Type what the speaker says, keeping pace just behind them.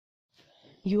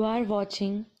You are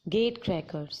watching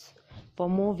Gatecrackers. For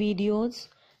more videos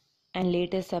and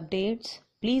latest updates,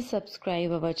 please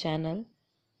subscribe our channel.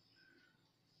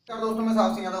 दोस्तों मैं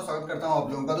साहब सिंह यादव स्वागत करता हूं आप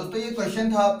लोगों का। दोस्तों ये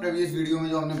क्वेश्चन था प्रीवियस वीडियो में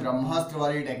जो हमने ब्रह्मास्त्र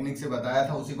वाली टेक्निक से बताया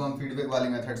था, उसी को हम फीडबैक वाले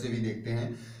मेथड से भी देखते हैं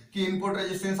कि input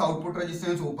resistance, output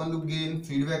resistance, open loop gain,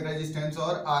 feedback resistance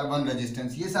और R1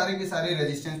 रेजिस्टेंस, ये सारे के सारे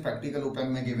रेजिस्टेंस प्रैक्टिकल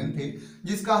ओपन में गिवन थे,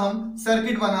 जिसका हम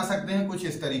सर्किट बना सकते हैं। कुछ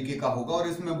इस तरीके का होगा और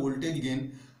इसमें वोल्टेज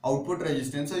गेन, आउटपुट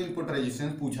रेजिस्टेंस और इनपुट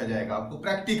रेजिस्टेंस पूछा जाएगा आपको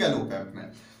प्रैक्टिकल ओपन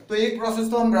में। तो एक प्रोसेस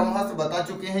तो हम ब्रह्मास्त्र बता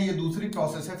चुके हैं, ये दूसरी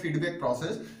प्रोसेस है फीडबैक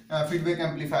प्रोसेस, फीडबैक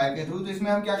एम्पलीफायर के थ्रू। तो इसमें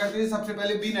हम क्या करते हैं, सबसे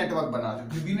पहले बी नेटवर्क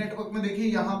बनाते हैं। बी नेटवर्क में देखिए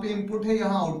यहाँ पे इनपुट है,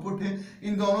 यहाँ आउटपुट है,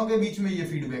 इन दोनों के बीच में ये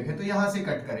फीडबैक है, तो यहाँ से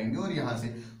कट करेंगे और यहाँ से।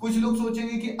 कुछ लोग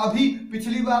सोचेंगे कि अभी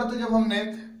पिछली बार तो जब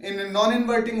हमने नॉन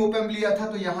इन्वर्टिंग ओप एम्प लिया था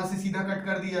तो यहाँ से सीधा कट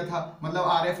कर दिया था, मतलब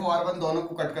RF और R1 दोनों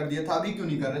को कट कर दिया था। अभी क्यों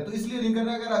नहीं कर रहे? तो इसलिए नहीं कर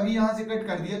रहे, अगर अभी यहाँ से कट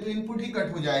कर दिया तो इनपुट ही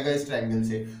कट हो जाएगा इस ट्रायंगल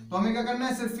से। तो हमें क्या करना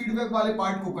है, सिर्फ फीडबैक वाले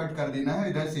पार्ट को कट कर देना है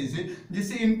इधर से,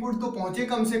 जिससे इनपुट तो पहुंचे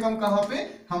कम से कम कहां पे,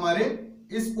 हमारे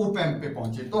इस ओप एम्प पे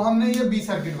पहुंचे। तो हमने ये बी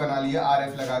सर्किट बना लिया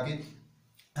RF लगा के।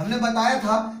 हमने बताया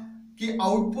था कि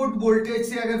आउटपुट वोल्टेज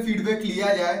से अगर फीडबैक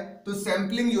लिया जाए तो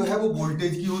सैंपलिंग जो है वो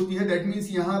वोल्टेज की होती है। दैट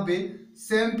मींस यहाँ पे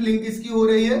सैंपलिंग किसकी हो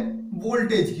रही है,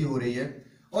 वोल्टेज की हो रही है।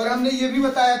 और हमने ये भी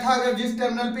बताया था अगर जिस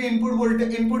टर्मिनल पे इनपुट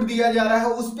वोल्टेज इनपुट दिया जा रहा है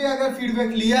उस पे अगर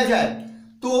फीडबैक लिया जाए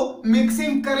तो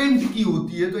मिक्सिंग करंट की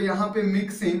होती है। तो यहाँ पे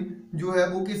मिक्सिंग जो है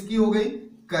वो किसकी हो गई,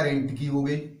 करंट की हो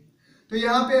गई। तो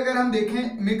यहाँ पे अगर हम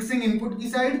देखें मिक्सिंग इनपुट की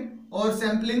साइड और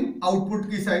सैंपलिंग आउटपुट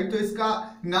की साइड, तो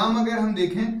इसका नाम अगर हम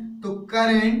देखें तो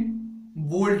करंट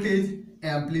वोल्टेज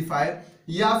एम्पलीफायर,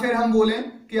 या फिर हम बोलें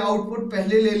कि आउटपुट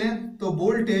पहले ले लें तो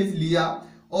वोल्टेज लिया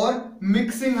और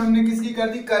मिक्सिंग हमने किसकी कर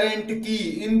दी, करंट की।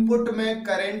 इनपुट में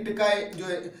करंट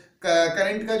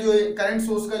का जो करंट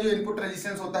सोर्स का जो इनपुट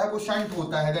रेजिस्टेंस होता है वो शंट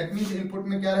होता है। दैट मींस इनपुट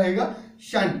में क्या रहेगा,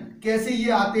 शंट। कैसे ये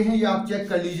आते हैं ये आप चेक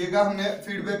कर लीजिएगा, हमने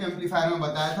फीडबैक एम्पलीफायर में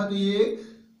बताया था। तो ये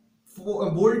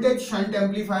वोल्टेज शंट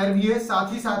एम्पलीफायर भी है।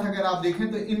 साथ ही साथ अगर आप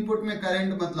देखें तो इनपुट में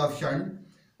करंट मतलब शंट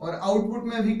और आउटपुट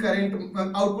में भी करंट,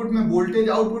 आउटपुट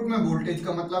में वोल्टेज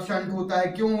का मतलब शंट होता है।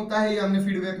 क्यों होता है ये हमने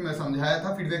फीडबैक में समझाया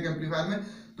था, फीडबैक एम्पलीफायर में।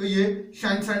 तो ये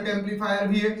शंट एम्पलीफायर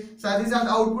भी है। साथ ही साथ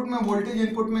आउटपुट में वोल्टेज,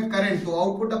 इनपुट में करंट, तो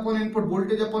output upon input,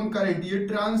 voltage upon current, ये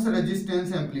ट्रांस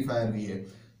रेजिस्टेंस एम्पलीफायर भी है,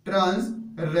 ट्रांस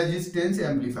रेजिस्टेंस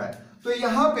एम्पलीफायर। तो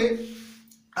यहाँ पे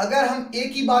अगर हम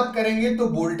एक ही बात करेंगे तो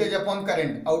वोल्टेज अपॉन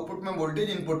करंट, आउटपुट में वोल्टेज,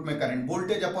 इनपुट में करंट,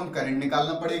 वोल्टेज अपॉन करंट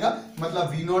निकालना पड़ेगा,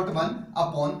 मतलब V01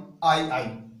 अपॉन II,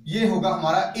 ये होगा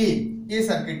हमारा ए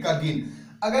सर्किट का गेन।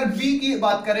 अगर बी की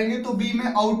बात करेंगे तो बी में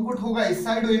आउटपुट होगा इस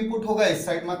साइड और इनपुट होगा इस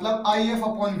साइड, मतलब IF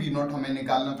अपॉन V0 हमें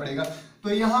निकालना पड़ेगा। तो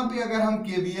यहां पे अगर हम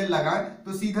KVL लगाएं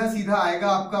तो सीधा सीधा आएगा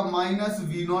आपका माइनस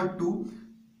V02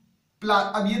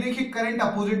 प्लस। अब ये देखिए करंट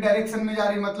अपोजिट डायरेक्शन में जा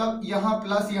रही है, मतलब यहां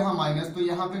प्लस यहां माइनस, तो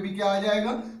यहां पे भी क्या आ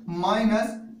जाएगा,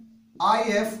 minus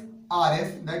IF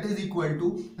RF that is equal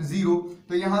to 0।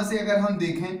 तो यहां से अगर हम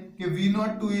देखें कि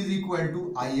V02 is equal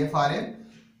to IF RF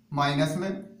minus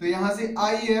में, तो यहां से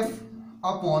IF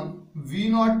upon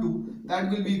V02 that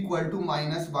will be equal to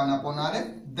minus 1 upon RF,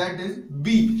 that is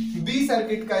B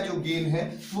circuit का जो गेन है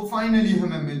वो फाइनली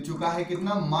हमें मिल चुका है,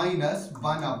 कितना, माइनस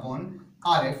 1 अपॉन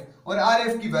RF। और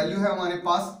RF की वैल्यू है हमारे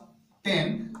पास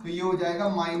 10, तो ये हो जाएगा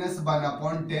माइनस 1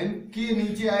 अपॉन 10 के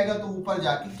नीचे आएगा तो ऊपर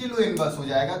जाके किलो इनवर्स हो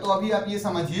जाएगा। तो अभी आप ये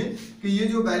समझिए कि ये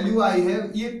जो वैल्यू आई है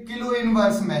ये किलो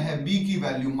इनवर्स में है, बी की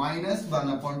value minus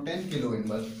 1 upon 10 kilo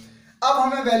inverse. अब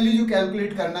हमें वैल्यू जो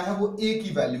कैलकुलेट करना है वो ए की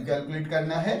वैल्यू कैलकुलेट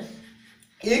करना है।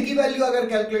 ए की वैल्यू अगर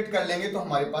कैलकुलेट कर लेंगे तो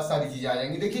हमारे पास सारी चीजें आ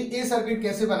जाएंगी। देखिए ए सर्किट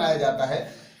कैसे बनाया जाता है।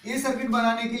 ए सर्किट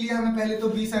बनाने के लिए हमें पहले तो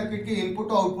बी सर्किट के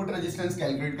इनपुट और आउटपुट रेजिस्टेंस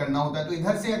कैलकुलेट करना होता है। तो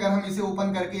इधर से अगर हम इसे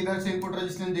ओपन करके इधर से इनपुट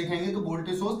रेजिस्टेंस देखेंगे तो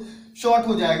वोल्टेज सोर्स शॉर्ट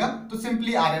हो जाएगा, तो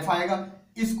सिंपली RF आएगा।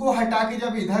 इसको हटा के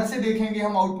जब इधर से देखेंगे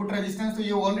हम आउटपुट रेजिस्टेंस, तो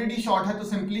ये ऑलरेडी शॉर्ट है, तो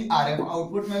सिंपली RF,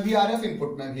 आउटपुट में भी RF,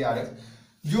 इनपुट में भी RF।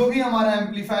 जो भी हमारा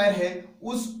एम्पलीफायर है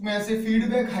उसमें से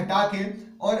फीडबैक हटा के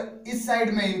और इस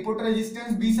साइड में इनपुट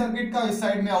रेजिस्टेंस बी सर्किट का, इस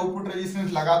साइड में आउटपुट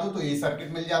रेजिस्टेंस लगा दो तो ए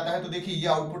सर्किट मिल जाता है। तो देखिए ये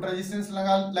आउटपुट रेजिस्टेंस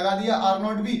लगा दिया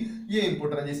R0 भी, ये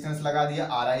इनपुट रेजिस्टेंस लगा दिया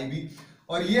RI भी,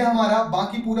 और ये हमारा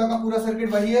बाकी पूरा का पूरा सर्किट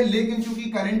वही है। लेकिन चूंकि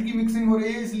करंट की मिक्सिंग हो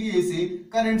रही है इसलिए इसे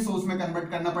करंट सोर्स में कन्वर्ट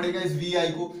करना पड़ेगा, इस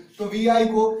VI को। तो VI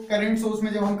को करंट सोर्स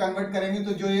में जब हम कन्वर्ट करेंगे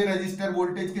तो जो ये रजिस्टर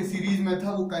वोल्टेज के सीरीज में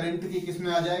था वो करंट की किस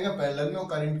में आ जाएगा, पैरेलल में, और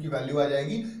करंट की वैल्यू आ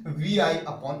जाएगी VI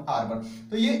अपॉन R1।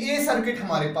 तो ये ए सर्किट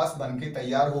हमारे पास बनके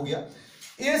तैयार हो गया।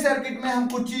 ए सर्किट में हम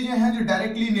कुछ चीजें हैं जो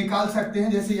डायरेक्टली निकाल सकते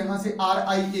हैं, जैसे यहां से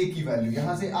RIA की वैल्यू,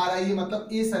 यहां से RIA मतलब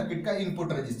ए सर्किट का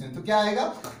इनपुट रेजिस्टेंस, तो क्या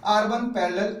आएगा, R1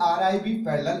 पैरेलल RI भी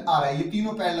पैरेलल RI, ये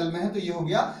तीनों पैरेलल में है, तो ये हो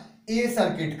गया ए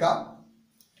सर्किट का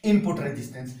इनपुट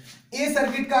रेजिस्टेंस। ए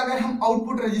सर्किट का अगर हम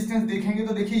आउटपुट रेजिस्टेंस देखेंगे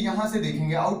तो देखिए यहां से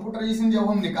देखेंगे आउटपुट रेजिस्टेंस जब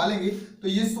हम निकालेंगे तो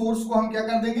ये सोर्स को हम क्या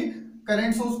कर देंगे,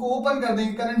 करंट सोर्स को ओपन कर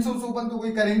देंगे। करंट सोर्स ओपन तो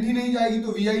कोई करंट ही नहीं जाएगी,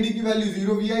 तो वीआईडी की वैल्यू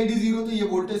 0, वीआईडी 0 तो ये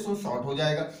वोल्टेज सोर्स शॉर्ट हो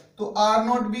जाएगा। तो आर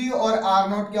नॉट बी और आर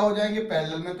नॉट क्या हो जाएंगे,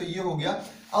 पैरेलल में। तो ये हो गया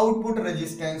output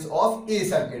resistance of A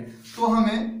circuit. तो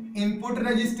हमें input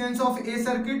resistance of A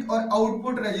circuit और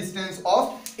output resistance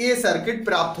of A circuit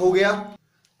प्राप्त हो गया।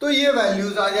 तो ये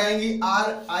वैल्यूज आ जाएंगी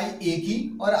आर आई ए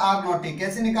की और आर नॉट ए।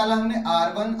 कैसे निकाला हमने,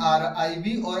 are one are I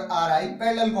B और आर आई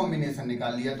पैरेलल कॉम्बिनेशन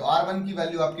निकाल लिया। तो आर वन की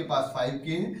वैल्यू आपके पास 5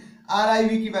 के है, आर आई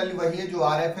बी की वैल्यू वही है जो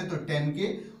आर एफ है तो 10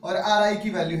 के, और आर आई की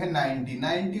वैल्यू है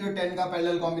 90 और 10 का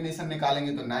पैरेलल कॉम्बिनेशन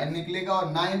निकालेंगे तो 9 निकलेगा,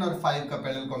 और 9 और 5 का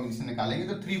पैरेलल कॉम्बिनेशन निकालेंगे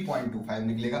तो 3.25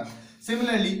 निकलेगा।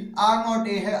 सिमिलरली आर नॉट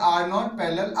ए है are not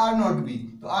parallel are not be,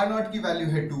 तो आर नॉट की वैल्यू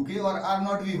है 2 के और आर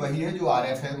नॉट बी वही है जो आर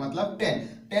एफ है मतलब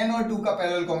 10 और 2 का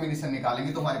पैरेलल कॉम्बिनेशन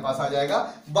निकालेंगे तो हमारे पास आ जाएगा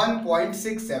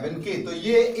 1.67 के। तो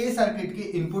ये ए सर्किट के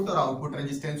इनपुट और आउटपुट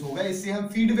रेजिस्टेंस होगा। इससे हम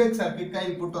फीडबैक सर्किट का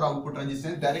इनपुट और आउटपुट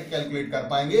रेजिस्टेंस डायरेक्ट कैलकुलेट कर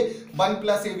पाएंगे 1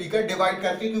 प्लस ए बी का डिवाइड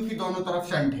करके, क्योंकि दोनों तरफ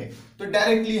शंट है। तो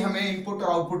डायरेक्टली हमें इनपुट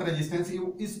और आउटपुट रेजिस्टेंस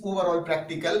इस ओवरऑल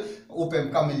प्रैक्टिकल ओपेम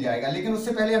का मिल जाएगा। लेकिन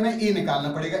उससे पहले हमें ए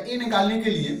निकालना पड़ेगा। ए निकालने के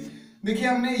लिए देखिए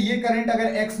हमने ये करंट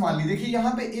अगर x मान ली, देखिए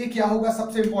यहाँ पे ए क्या होगा,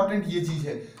 सबसे इंपॉर्टेंट ये चीज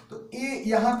है। तो ए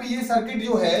यहाँ पे ये सर्किट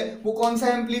जो है वो कौन सा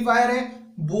एम्पलीफायर है,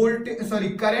 voltage sorry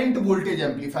current voltage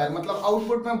amplifier, मतलब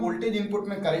आउटपुट में वोल्टेज इनपुट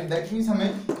में करंट। दैट मींस हमें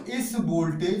इस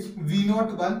वोल्टेज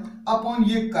V01 अपॉन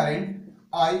ये करंट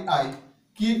II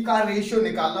की का रेशियो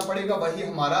निकालना पड़ेगा, वही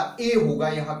हमारा ए होगा।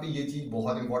 यहाँ पे ये चीज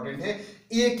बहुत इंपॉर्टेंट है।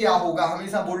 ए क्या होगा,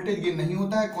 हमेशा वोल्टेज गेन नहीं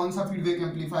होता है, कौन सा फीडबैक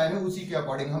एम्पलीफायर है उसी के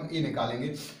अकॉर्डिंग हम ए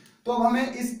निकालेंगे। तो अब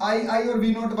हमें इस आई और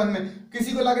V01 में,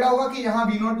 किसी को लग रहा होगा कि यहाँ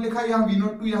V0 लिखा है, यहाँ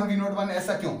V02, यहाँ V01,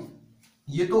 ऐसा क्यों?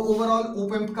 ये तो ओवरऑल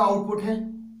ओप एम्प का आउटपुट है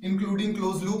इंक्लूडिंग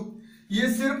क्लोज लूप। ये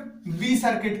सिर्फ बी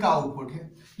सर्किट का आउटपुट है,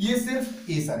 ये सिर्फ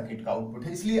ए सर्किट का आउटपुट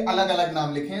है, इसलिए अलग अलग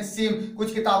नाम लिखे हैं। सेम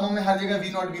कुछ किताबों में हर जगह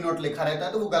V0 लिखा रहता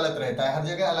है तो वो गलत रहता है, हर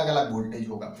जगह अलग अलग वोल्टेज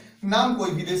होगा। नाम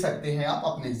कोई भी दे सकते हैं आप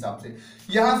अपने हिसाब से।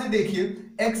 यहां से देखिए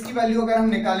x की वैल्यू अगर हम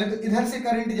निकालें तो इधर से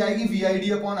करंट जाएगी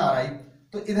VID अपॉन RI,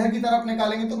 तो इधर की तरफ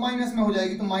निकालेंगे तो माइनस में हो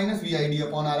जाएगी, तो माइनस VID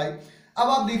अपॉन RI। अब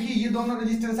आप देखिए ये दोनों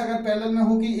रेजिस्टेंस अगर पैरेलल में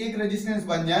हो कि एक रेजिस्टेंस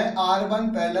बन जाए R1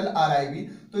 पैरेलल RIB,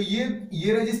 तो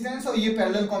ये रेजिस्टेंस और ये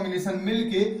पैरेलल कॉम्बिनेशन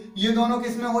मिलके ये दोनों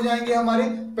किस में हो जाएंगे, हमारे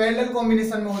पैरेलल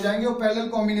कॉम्बिनेशन में हो जाएंगे। और पैरेलल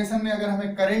कॉम्बिनेशन में अगर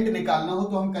हमें करंट निकालना हो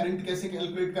तो हम करंट कैसे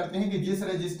कैलकुलेट करते हैं कि जिस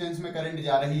रेजिस्टेंस में करंट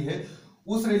जा रही है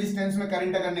उस रेजिस्टेंस में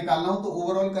करंट अगर निकालना हो तो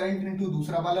ओवरऑल करंट इनटू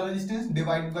दूसरा वाला रेजिस्टेंस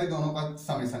डिवाइड बाय दोनों का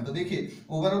समेशन। तो देखिए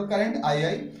ओवरऑल करंट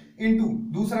II इनटू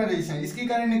दूसरा रेजिस्टेंस, इसकी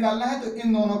करंट निकालना है तो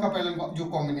इन दोनों का पैरेलल जो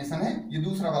कॉम्बिनेशन है ये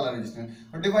दूसरा वाला रेजिस्टेंस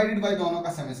और डिवाइडेड बाय दोनों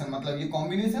का समेशन, मतलब ये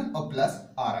कॉम्बिनेशन और प्लस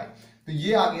RI। तो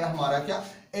ये आ गया हमारा क्या,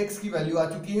 x की वैल्यू आ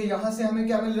चुकी है। यहां से हमें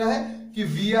क्या मिल रहा है कि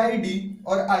VID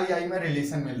और II में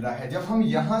रिलेशन मिल रहा है। जब हम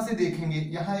यहां से देखेंगे,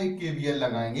 यहां एक KVL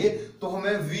लगाएंगे तो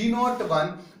हमें V01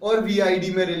 और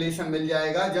VID में रिलेशन मिल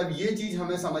जाएगा। जब ये चीज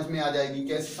हमें समझ में आ जाएगी,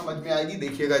 कैसे समझ में आएगी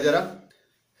देखिएगा जरा,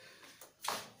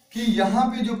 कि यहां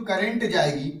पे जो करंट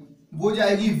जाएगी वो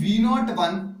जाएगी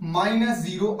V01 माइनस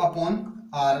 0 अपॉन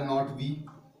R0V,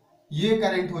 ये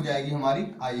करंट हो जाएगी हमारी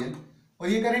IL। और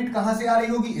ये करंट कहां से आ रही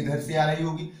होगी, इधर से आ रही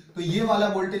होगी। तो ये वाला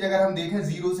वोल्टेज अगर हम देखें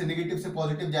जीरो से नेगेटिव से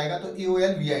पॉजिटिव जाएगा तो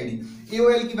AOL VID,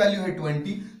 AOL की वैल्यू है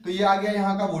 20, तो ये आ गया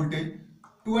यहाँ का वोल्टेज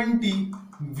 20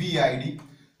 VID।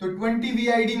 तो 20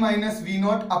 VID minus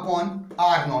V0 upon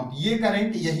R0, ये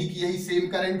करंट यही की यही सेम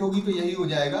करंट होगी, तो यही हो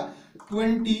जाएगा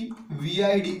 20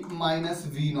 VID minus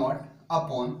V0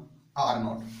 upon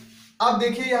R0। अब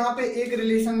देखिए यहाँ पे एक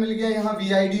रिलेशन मिल गया यहाँ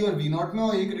VID और V0 में,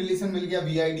 और एक रिलेशन मिल गया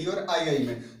VID और II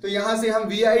में। तो यहां से हम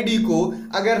VID को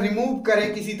अगर रिमूव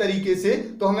करें किसी तरीके से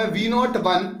तो हमें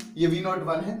V01, ये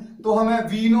V01 है, तो हमें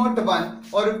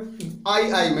V01 और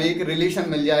II में एक रिलेशन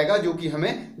मिल जाएगा, जो कि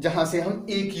हमें जहां से हम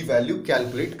A की वैल्यू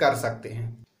कैलकुलेट कर सकते हैं।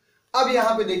 अब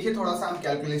यहाँ पे देखिए थोड़ा सा हम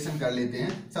कैलकुलेशन कर लेते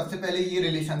हैं। सबसे पहले ये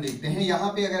रिलेशन देखते हैं। यहाँ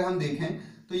पे अगर हम देखें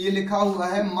तो ये लिखा हुआ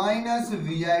है माइनस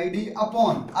VID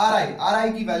अपॉन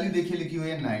RI की वैल्यू देखिए लिखी हुई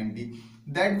है 90,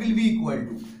 that will be equal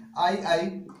to II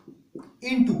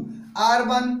into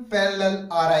R1 parallel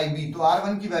RIB। तो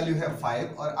R1 की वैल्यू है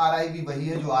 5 और RIB वही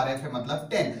है जो RF है, मतलब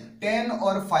 10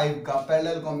 और 5 का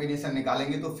पैरेलल कॉम्बिनेशन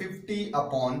निकालेंगे तो 50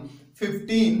 upon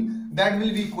 15, that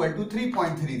will be equal to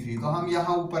 3.33। तो हम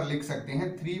यहां ऊपर लिख सकते हैं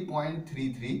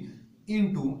 3.33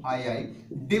 into II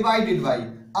divided by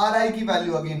RI की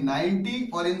वैल्यू अगेन 90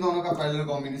 और इन दोनों का पैरेलल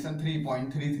कॉम्बिनेशन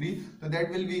 3.33, तो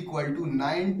that will be equal to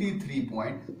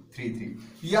 93.33।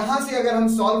 यहां से अगर हम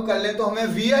सॉल्व कर लें तो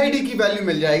हमें VID की वैल्यू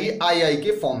मिल जाएगी II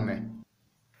के फॉर्म में,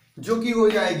 जो कि हो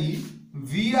जाएगी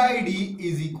VID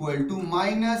is equal to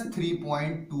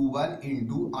 -3.21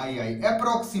 into I.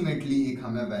 Approximately एक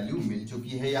हमें वैल्यू मिल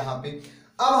चुकी है यहाँ पे।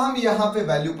 अब हम यहाँ पे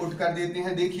वैल्यू पुट कर देते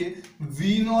हैं। देखिए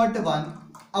V01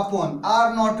 अपॉन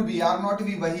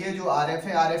R0 वही है जो RF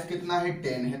है। RF कितना है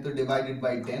 10 है, तो divided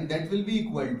by 10 that will be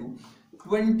equal to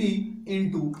 20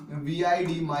 into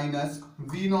VID minus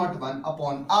V01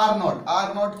 upon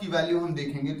R0 की वैल्यू हम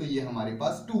देखेंगे तो ये हमारे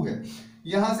पास 2 है।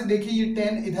 यहां से देखिए ये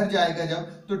 10 इधर जाएगा जब,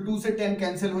 तो 2 से 10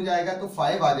 कैंसिल हो जाएगा तो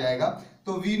 5 आ जाएगा।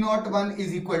 तो V01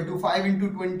 is equal to 5 into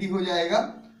 20 हो जाएगा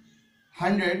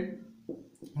 100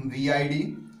 VID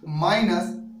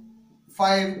माइनस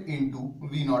 5 इंटू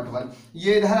V01,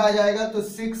 ये इधर आ जाएगा तो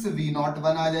 6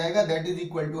 V01 आ जाएगा that is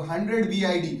equal to 100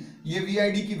 VID। ये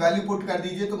VID की वैल्यू पुट कर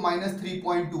दीजिए तो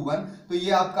 -3.21, तो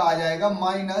ये आपका आ जाएगा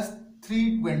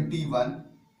 -321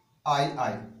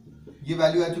 II। ये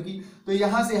वैल्यू आ चुकी। तो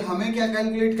यहां से हमें क्या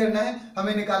कैलकुलेट करना है,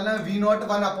 हमें निकालना है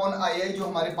V01 अपॉन II जो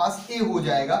हमारे पास A हो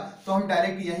जाएगा। तो हम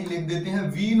डायरेक्ट यही लिख देते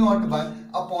हैं V01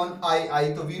 अपॉन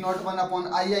II। तो V01 अपॉन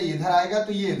II इधर आएगा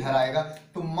तो ये इधर आएगा,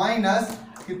 तो माइनस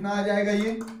कितना आ जाएगा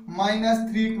ये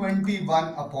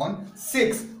 -321 अपॉन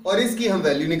 6, और इसकी हम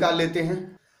वैल्यू निकाल लेते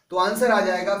हैं। तो आंसर आ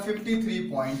जाएगा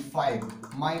 53.5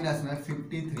 माइनस में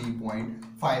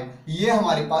 53.5। ये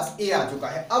हमारे पास A आ चुका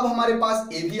है। अब हमारे पास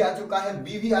A भी आ चुका है,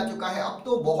 B भी आ चुका है। अब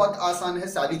तो बहुत आसान है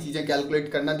सारी चीजें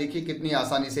कैलकुलेट करना। देखिए कितनी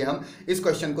आसानी से हम इस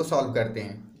क्वेश्चन को सॉल्व करते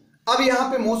हैं। अब यहाँ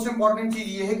पे मोस्ट इंपॉर्टेंट चीज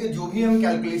ये है कि जो भी हम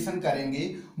कैलकुलेशन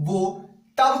करेंगे वो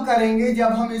तब करेंगे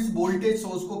जब हम इस वोल्टेज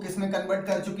सोर्स को किस में कन्वर्ट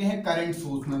कर चुके हैं, करंट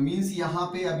सोर्स में। मींस यहाँ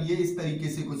पे अब ये इस तरीके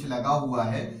से कुछ लगा हुआ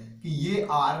है कि ये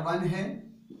R1 है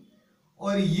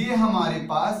और ये हमारे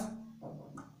पास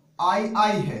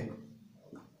II है,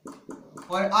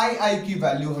 और II की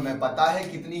वैल्यू हमें पता है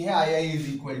कितनी है। II इज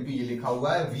इक्वल टू ये लिखा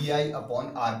हुआ है VI अपॉन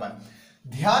R1।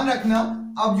 ध्यान रखना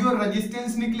अब जो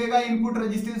रेजिस्टेंस निकलेगा, इनपुट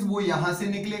रेजिस्टेंस, वो यहां से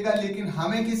निकलेगा, लेकिन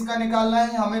हमें किसका निकालना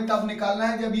है, हमें तब निकालना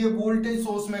है जब ये वोल्टेज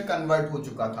सोर्स में कन्वर्ट हो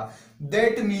चुका था।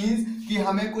 दैट मींस कि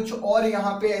हमें कुछ और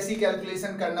यहां पे ऐसी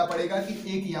कैलकुलेशन करना पड़ेगा कि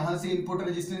एक यहां से इनपुट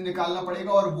रेजिस्टेंस निकालना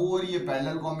पड़ेगा और वो और ये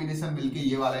पैरेलल कॉम्बिनेशन मिलके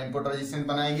ये वाला इनपुट रेजिस्टेंस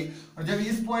बनाएंगे। और जब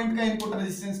इस पॉइंट का इनपुट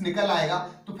रेजिस्टेंस निकल आएगा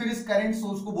तो फिर इस करंट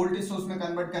सोर्स को वोल्टेज सोर्स में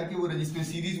कन्वर्ट करके वो रेजिस्टेंस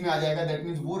सीरीज में आ जाएगा। दैट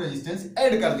मींस वो रेजिस्टेंस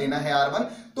ऐड कर देना है R1,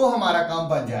 तो हमारा काम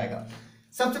बन जाएगा।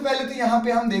 सबसे पहले तो यहां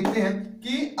पे हम देखते हैं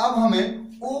कि अब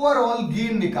हमें ओवरऑल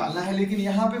गेन निकालना है, लेकिन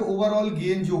यहां पे ओवरऑल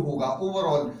गेन जो होगा,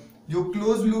 ओवरऑल जो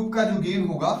क्लोज लूप का जो गेन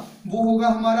होगा वो होगा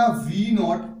हमारा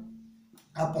V0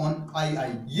 अपॉन II।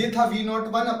 ये था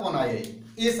V01 अपॉन II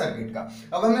ए सर्किट का।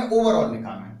 अब हमें ओवरऑल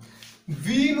निकालना है।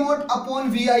 V0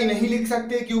 अपॉन VI नहीं लिख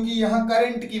सकते क्योंकि यहां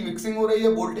करंट की मिक्सिंग हो रही है,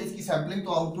 वोल्टेज की सैंपलिंग,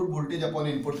 तो output voltage upon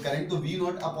input current, तो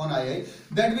V0 upon II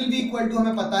that will be equal to,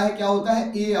 हमें पता है क्या होता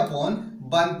है, A upon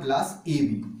 1 plus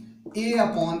AB, A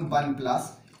upon 1 plus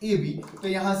AB। तो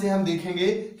यहां से हम देखेंगे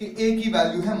कि A की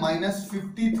वैल्यू है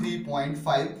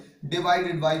 -53.5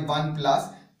 डिवाइडेड बाई 1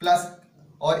 प्लस,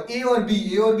 और A और B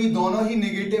दोनों ही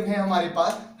नेगेटिव हैं हमारे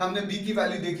पास। हमने B की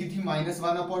वैल्यू देखी थी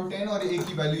 -1 अपॉन 10 और A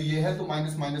की वैल्यू ये है, तो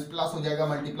माइनस माइनस प्लस हो जाएगा,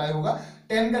 मल्टीप्लाई होगा,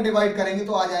 10 का डिवाइड करेंगे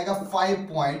तो आ जाएगा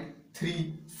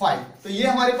 5.35। तो ये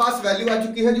हमारे पास वैल्यू आ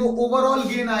चुकी है जो ओवरऑल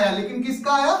गेन आया। लेकिन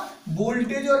किसका आया,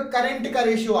 वोल्टेज और करंट का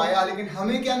रेशियो आया। लेकिन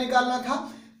हमें क्या निकालना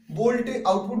था, वोल्टेज,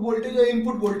 आउटपुट वोल्टेज और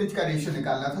इनपुट वोल्टेज का रेशियो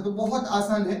निकालना था। तो बहुत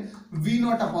आसान है,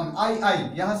 V0 अपॉन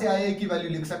II, यहां से II की वैल्यू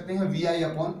लिख सकते हैं VI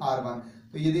अपॉन R1।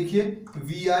 तो ये देखिए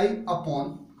VI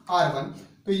अपॉन R1।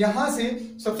 तो यहां से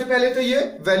सबसे पहले तो ये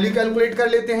वैल्यू कैलकुलेट कर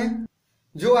लेते हैं,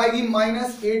 जो आएगी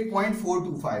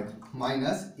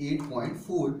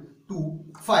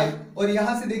 -8.425, और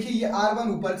यहां से देखिए ये R1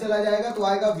 ऊपर चला जाएगा तो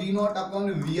आएगा V0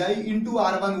 upon VI into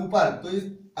R1 ऊपर, तो इस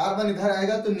R1 इधर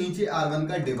आएगा तो नीचे R1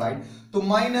 का डिवाइड, तो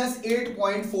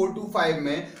 -8.425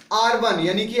 में R1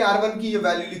 यानी कि R1 की ये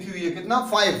वैल्यू लिखी हुई है कितना,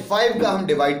 5 का हम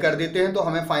डिवाइड कर देते हैं तो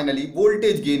हमें फाइनली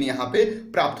वोल्टेज गेन यहां पे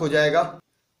प्राप्त हो जाएगा,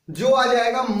 जो आ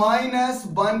जाएगा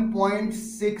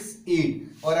 -1.68।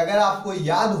 और अगर आपको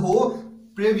याद हो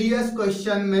प्रीवियस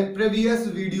क्वेश्चन में, प्रीवियस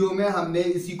वीडियो में हमने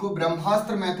इसी को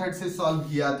ब्रह्मास्त्र मेथड से सॉल्व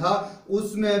किया था,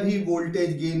 उसमें भी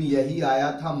वोल्टेज गेन यही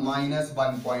आया था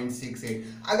 -1.68।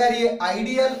 अगर ये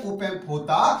आइडियल ओप एम्प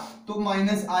होता तो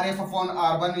 -RF अपॉन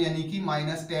R1 यानी कि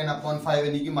 -10/5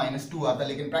 यानी कि -2 आता,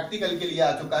 लेकिन प्रैक्टिकल के लिए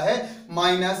आ चुका है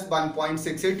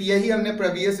 -1.68। यही हमने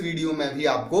प्रीवियस वीडियो में भी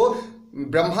आपको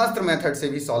ब्रह्मास्त्र मेथड से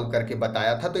भी सॉल्व करके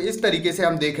बताया था। तो इस तरीके से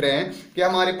हम देख रहे हैं कि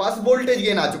हमारे पास वोल्टेज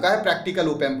गेन आ चुका है प्रैक्टिकल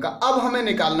ओप एम्प का। अब हमें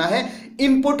निकालना है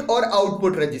इनपुट और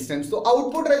आउटपुट रेजिस्टेंस। तो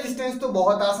आउटपुट रेजिस्टेंस तो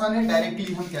बहुत आसान है,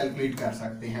 डायरेक्टली हम कैलकुलेट कर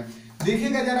सकते हैं।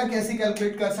 देखिएगा जरा कैसे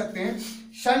कैलकुलेट कर सकते हैं।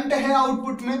 शंट है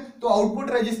आउटपुट में, तो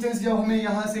आउटपुट रेजिस्टेंस जब हमें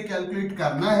यहां से कैलकुलेट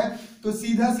करना है तो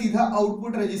सीधा सीधा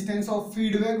आउटपुट रेजिस्टेंस ऑफ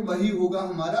फीडबैक वही होगा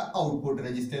हमारा output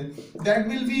resistance, that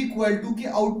will be equal to कि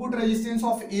output resistance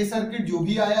of A circuit जो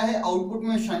भी आया है, आउटपुट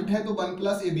में शंट है तो 1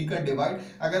 प्लस ए बी का डिवाइड,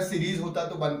 अगर सीरीज होता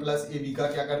तो 1 प्लस ए बी का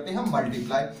क्या करते हैं हम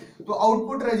मल्टीप्लाई। तो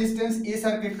आउटपुट रेजिस्टेंस ए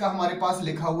सर्किट का हमारे पास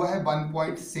लिखा हुआ है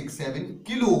 1.67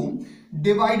 kilo ohm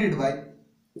divided by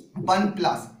 1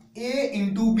 plus A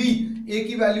into B, ए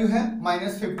की वैल्यू है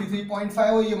 -53.5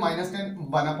 और ये -10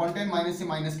 1/10 माइनस से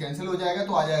माइनस कैंसिल हो जाएगा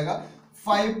तो आ जाएगा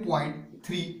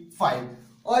 5.35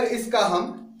 और इसका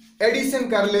हम एडिशन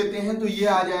कर लेते हैं तो ये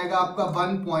आ जाएगा आपका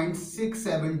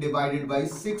 1.67 डिवाइडेड बाय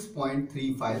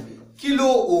 6.35 किलो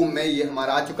ओम में ये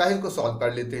हमारा आ चुका है। इसको सॉल्व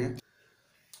कर लेते हैं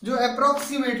जो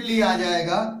अप्रोक्सीमेटली आ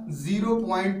जाएगा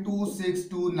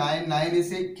 0.26299,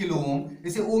 इसे किलो ओम,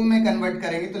 इसे ओम में कन्वर्ट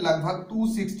करेंगे तो लगभग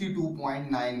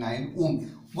 262.99 ओम।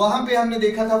 वहां पे हमने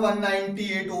देखा था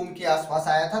 198 ओम के आसपास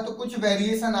आया था, तो कुछ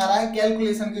वेरिएशन आ रहा है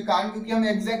कैलकुलेशन के कारण, क्योंकि हम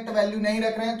एग्जैक्ट वैल्यू नहीं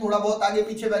रख रहे हैं, थोड़ा बहुत आगे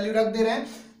पीछे वैल्यू रख दे रहे हैं,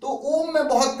 तो ओम में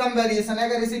बहुत कम वेरिएशन है।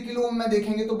 अगर इसे किलो ओम में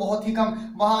देखेंगे तो बहुत ही कम,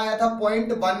 वहां आया था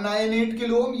 0.198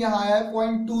 किलो ओम, यहाँ आया है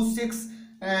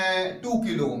 0.262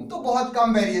 किलो ओम, तो बहुत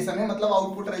कम वेरिएशन है, मतलब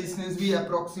आउटपुट रेजिस्टेंस भी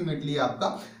अप्रोक्सीमेटली आपका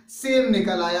सेम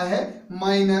निकल आया है,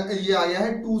 ये आया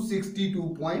है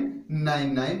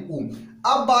 262.99 ओम।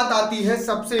 अब बात आती है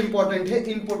सबसे इंपॉर्टेंट है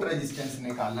इनपुट रेजिस्टेंस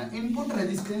निकालना। इनपुट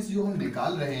रेजिस्टेंस जो हम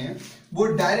निकाल रहे हैं वो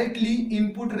डायरेक्टली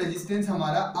इनपुट रेजिस्टेंस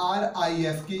हमारा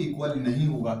RIF के इक्वल नहीं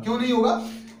होगा। क्यों नहीं होगा?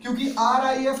 क्योंकि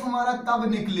RIF हमारा तब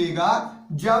निकलेगा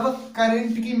जब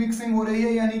करंट की मिक्सिंग हो रही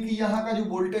है, यानी कि यहां का जो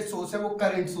वोल्टेज सोर्स है वो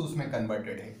करंट सोर्स में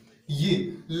कन्वर्टेड है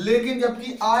ये, लेकिन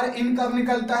जबकि Rin कब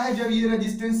निकलता है? जब ये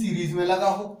रेजिस्टेंस सीरीज में लगा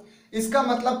हो। इसका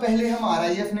मतलब पहले हम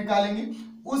RIF निकालेंगे,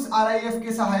 उस RIF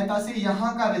के सहायता से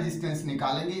यहां का रेजिस्टेंस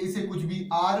निकालेंगे, इसे कुछ भी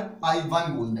RI1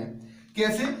 बोल दें।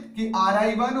 कैसे कि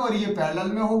RI1 और ये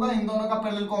पैरेलल में होगा, इन दोनों का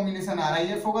पैरेलल कॉम्बिनेशन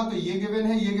RIF होगा, तो ये गिवन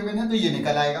है, ये गिवन है, तो ये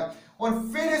निकल आएगा। और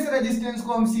फिर इस रेजिस्टेंस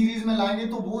को हम सीरीज में लाएंगे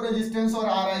तो वो रेजिस्टेंस और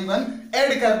RI1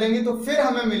 ऐड कर देंगे तो फिर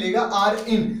हमें मिलेगा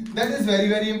Rin। That is very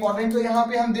very important. तो यहां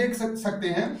पे हम देख सकते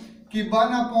हैं कि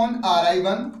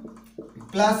 1/RI1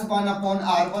 plus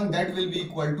 1/R1 that will be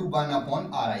equal to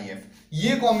 1/RIF।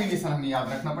 ये कॉम्बिनेशन हमें याद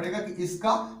रखना पड़ेगा कि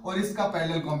इसका और इसका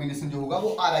पैरेलल कॉम्बिनेशन जो होगा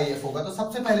वो RIF होगा। तो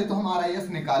सबसे पहले तो हम RIF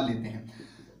निकाल लेते हैं।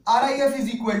 RIF इज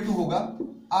इक्वल टू होगा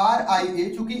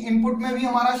RIA, चूंकि इनपुट में भी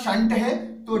हमारा शंट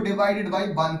है तो डिवाइडेड बाय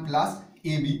 1 प्लस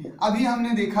AB। अभी हमने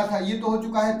देखा था ये तो हो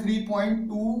चुका है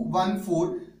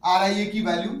 3.214 RIA की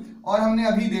वैल्यू, और हमने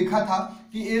अभी देखा था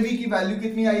कि AB की वैल्यू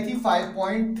कितनी आई थी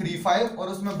 5.35 और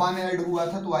उसमें 1 ऐड हुआ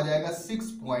था तो आ जाएगा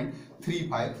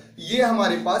 6.35। ये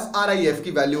हमारे पास RIF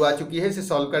की वैल्यू आ चुकी है। इसे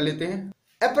सॉल्व कर लेते हैं।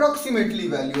 अप्रोक्सीमेटली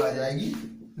वैल्यू आ जाएगी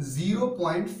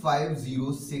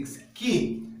 0.506 K।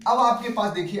 अब आपके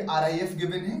पास देखिए RIF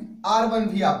गिवन है, R1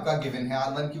 भी आपका गिवन है।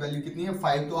 R1 की वैल्यू कितनी है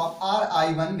 5, तो आप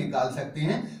RI1 निकाल सकते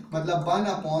हैं, मतलब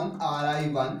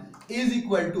 1/RI1 इज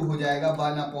इक्वल टू हो जाएगा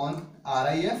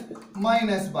 1/RIF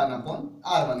minus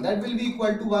 1/R1, that will be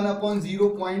equal to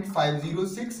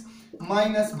 1/0.506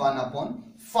 minus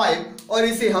 1/5, और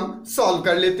इसे हम सॉल्व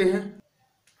कर लेते हैं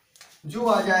जो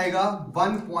आ जाएगा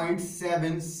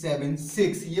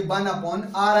 1.776। ये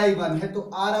 1/RI1 है तो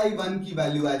RI1 की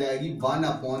वैल्यू आ जाएगी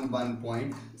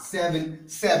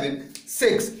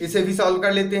 1/1.776। इसे भी सॉल्व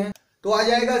कर लेते हैं तो आ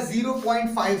जाएगा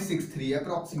 0.563,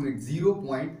 अप्रोक्सीमेट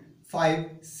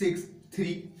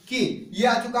 0.563 K। ये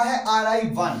आ चुका है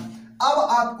RI1। अब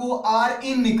आपको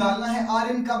Rin निकालना है।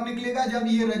 Rin कब निकलेगा? जब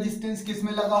ये रेजिस्टेंस किस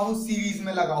में लगा हो? सीरीज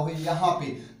में लगा हो यहाँ पे,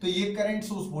 तो ये करंट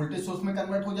सोर्स वोल्टेज सोर्स में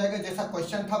कन्वर्ट हो जाएगा। जैसा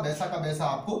क्वेश्चन था वैसा का वैसा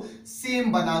आपको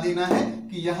सेम बना देना है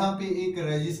कि यहाँ पे एक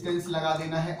रेजिस्टेंस लगा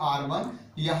देना है R1,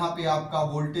 यहाँ पे आपका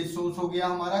वोल्टेज सोर्स हो गया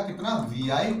हमारा कितना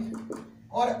VI,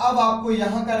 और अब आपको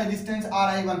यहाँ का रेजिस्टेंस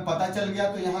RI1 पता चल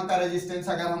गया, तो यहाँ का रेजिस्टेंस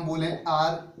अगर हम बोले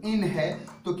Rin है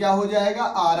तो क्या हो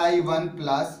जाएगा RI1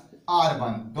 प्लस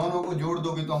R1, दोनों को जोड़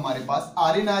दोगे तो हमारे पास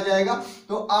Rin आ जाएगा।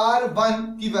 तो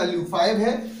R1 की वैल्यू 5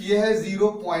 है, ये है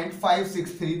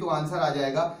 0.563, तो आंसर आ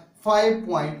जाएगा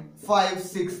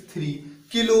 5.563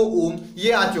 किलो ओम।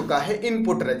 ये आ चुका है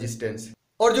इनपुट रेजिस्टेंस।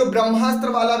 और जो ब्रह्मास्त्र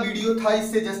वाला वीडियो था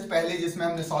इससे जस्ट पहले जिसमें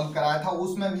हमने सॉल्व कराया था,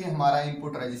 उसमें भी हमारा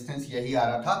इनपुट रेजिस्टेंस यही आ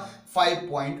रहा था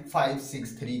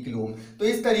 5.563 किलो ओम। तो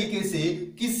इस तरीके से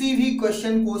किसी भी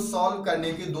क्वेश्चन को सॉल्व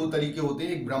करने के दो तरीके होते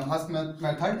हैं, एक ब्रह्मास्त्र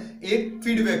मेथड, एक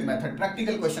फीडबैक मेथड,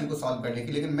 प्रैक्टिकल क्वेश्चन को सॉल्व करने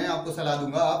की। लेकिन मैं आपको सलाह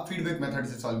दूंगा आप फीडबैक मेथड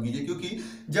से सॉल्व कीजिए, क्योंकि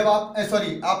जब आप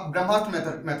आप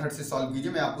ब्रह्मास्त्र मेथड से सॉल्व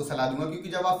कीजिए, मैं आपको सलाह दूंगा, क्योंकि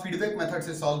जब आप फीडबैक मेथड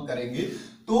से सॉल्व करेंगे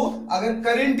तो अगर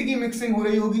करंट की मिक्सिंग हो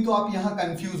रही होगी तो आप यहां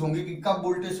कंफ्यूज होंगे कि कब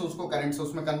वोल्टेज सोर्स को करंट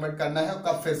सोर्स में कन्वर्ट करना है और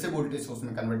कब फिर से वोल्टेज सोर्स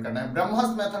में कन्वर्ट करना है।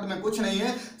 ब्रह्मास्त्र मेथड में कुछ नहीं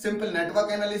है, simple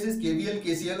network analysis, KVL,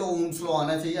 KCL और ओम्स लॉ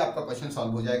आना चाहिए, आपका क्वेश्चन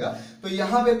सॉल्व हो जाएगा। तो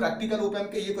यहां पे प्रैक्टिकल ओप एम्प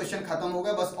के ये क्वेश्चन खत्म हो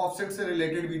गया, बस ऑफसेट से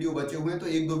रिलेटेड वीडियो बचे हुए हैं, तो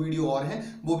एक दो वीडियो और हैं,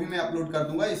 वो भी मैं अपलोड कर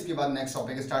दूंगा। इसके बाद नेक्स्ट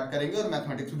टॉपिक स्टार्ट करेंगे और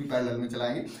मैथमेटिक्स भी पैरेलल में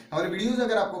चलाएंगे। हमारे वीडियोस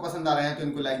अगर आपको पसंद आ रहे हैं तो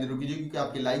इनको लाइक जरूर कीजिए, क्योंकि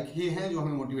आपके लाइक ही हैं जो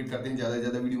हमें मोटिवेट करते हैं ज्यादा से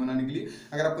ज्यादा वीडियो बनाने के लिए।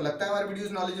 अगर आपको लगता है हमारे वीडियोस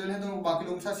नॉलेजेबल हैं तो बाकी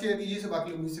लोगों के साथ शेयर कीजिए,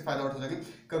 बाकी लोग इससे फायदा उठा सकें।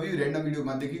 कभी भी रैंडम वीडियो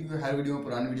मत देखिए, क्योंकि हर वीडियो में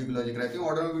पुराने वीडियो की लॉजिक रहती है।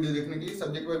 ऑर्डर में वीडियो देखने के लिए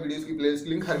सब्जेक्ट वाइज वीडियोस की प्लेलिस्ट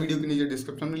लिंक हर वीडियो के नीचे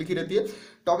डिस्क्रिप्शन में लिखी रहती है।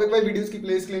 टॉपिक वाइज वीडियोस की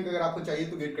प्लेलिस्ट लिंक अगर आपको चाहिए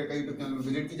तो गेट का यूट्यूब चैनल में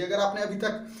विजिट कीजिए। अगर आपने अभी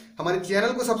तक हमारे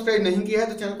चैनल को सब्सक्राइब नहीं किया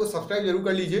है तो चैनल को सब्सक्राइब जरूर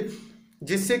कर लीजिए,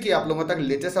 जिससे कि आप लोगों तक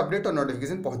लेटेस्ट अपडेट और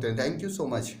नोटिफिकेशन पहुंचते हैं। Thank you so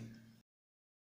much.